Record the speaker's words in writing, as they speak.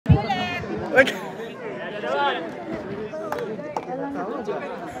Ito,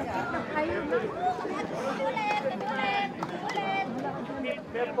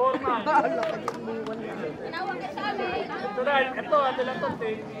 ano lang ito,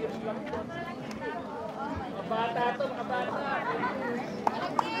 10 years lang ito. Makabata ito, makabata.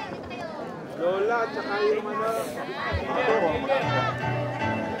 Lola, tsaka yung ano.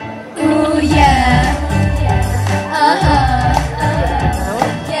 Ooh, yeah.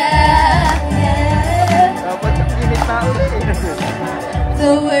 Yeah, yeah.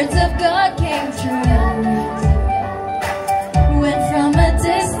 The words of God came true. Went from a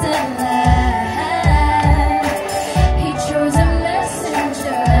distant land. He chose a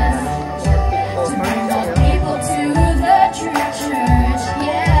messenger to bring all people to the true church.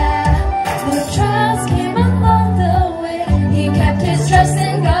 Yeah, the trials came along the way. He kept his trust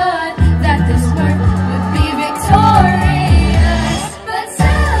in God that this work would be victorious. But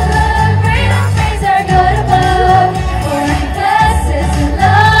celebrate and praise our God above, for He blesses and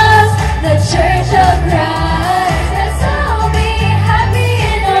loves the Church of Christ. Let's all be happy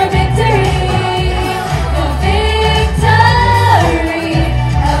in our victory, the victory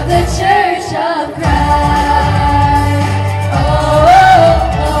of the Church of Christ. Oh,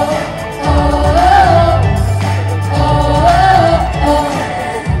 oh, oh, oh, oh, oh.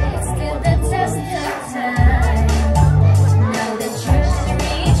 It stood the test of time. Now the church has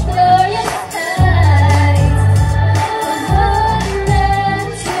reached glorious heights.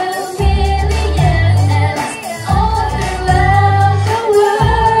 100 to millions all throughout the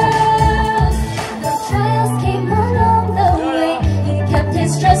world. The trials came along the way. He kept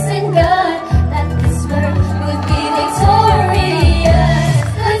his trust in God that this work would be victorious.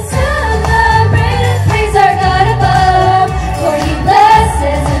 Let's celebrate and praise our God above, for He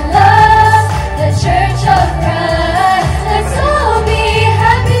blesses and loves the Church of Christ. Let's all be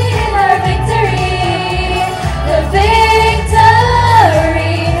happy in our victory, the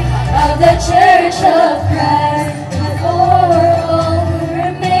victory of the Church of Christ. For all who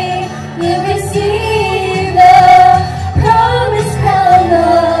remain will receive the promised crown of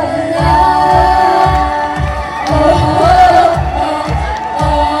life. Oh, oh, oh, oh,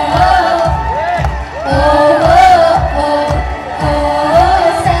 oh, oh,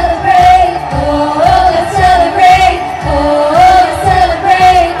 oh, celebrate. Oh, let's celebrate. Oh, let's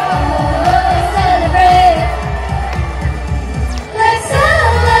celebrate. Oh, let's celebrate. Let's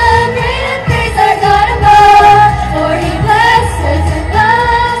celebrate and praise our God above, for He blesses and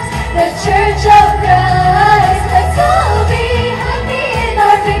loves the Church of Christ. Let's all be happy in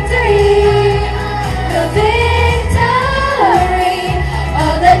our victory, the victory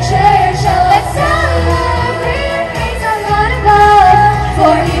of the Church of. Let's celebrate and praise our God above,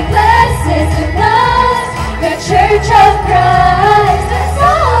 for He blesses and loves the Church of Christ. Let's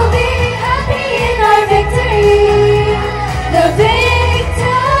all be happy in our victory, the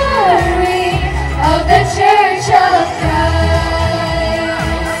victory of the Church of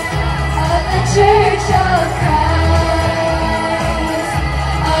Christ, of the Church of Christ,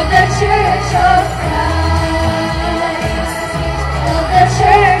 of the Church of Christ, of the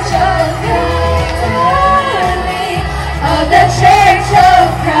Church of Christ, of the Church of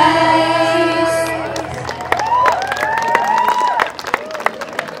Christ.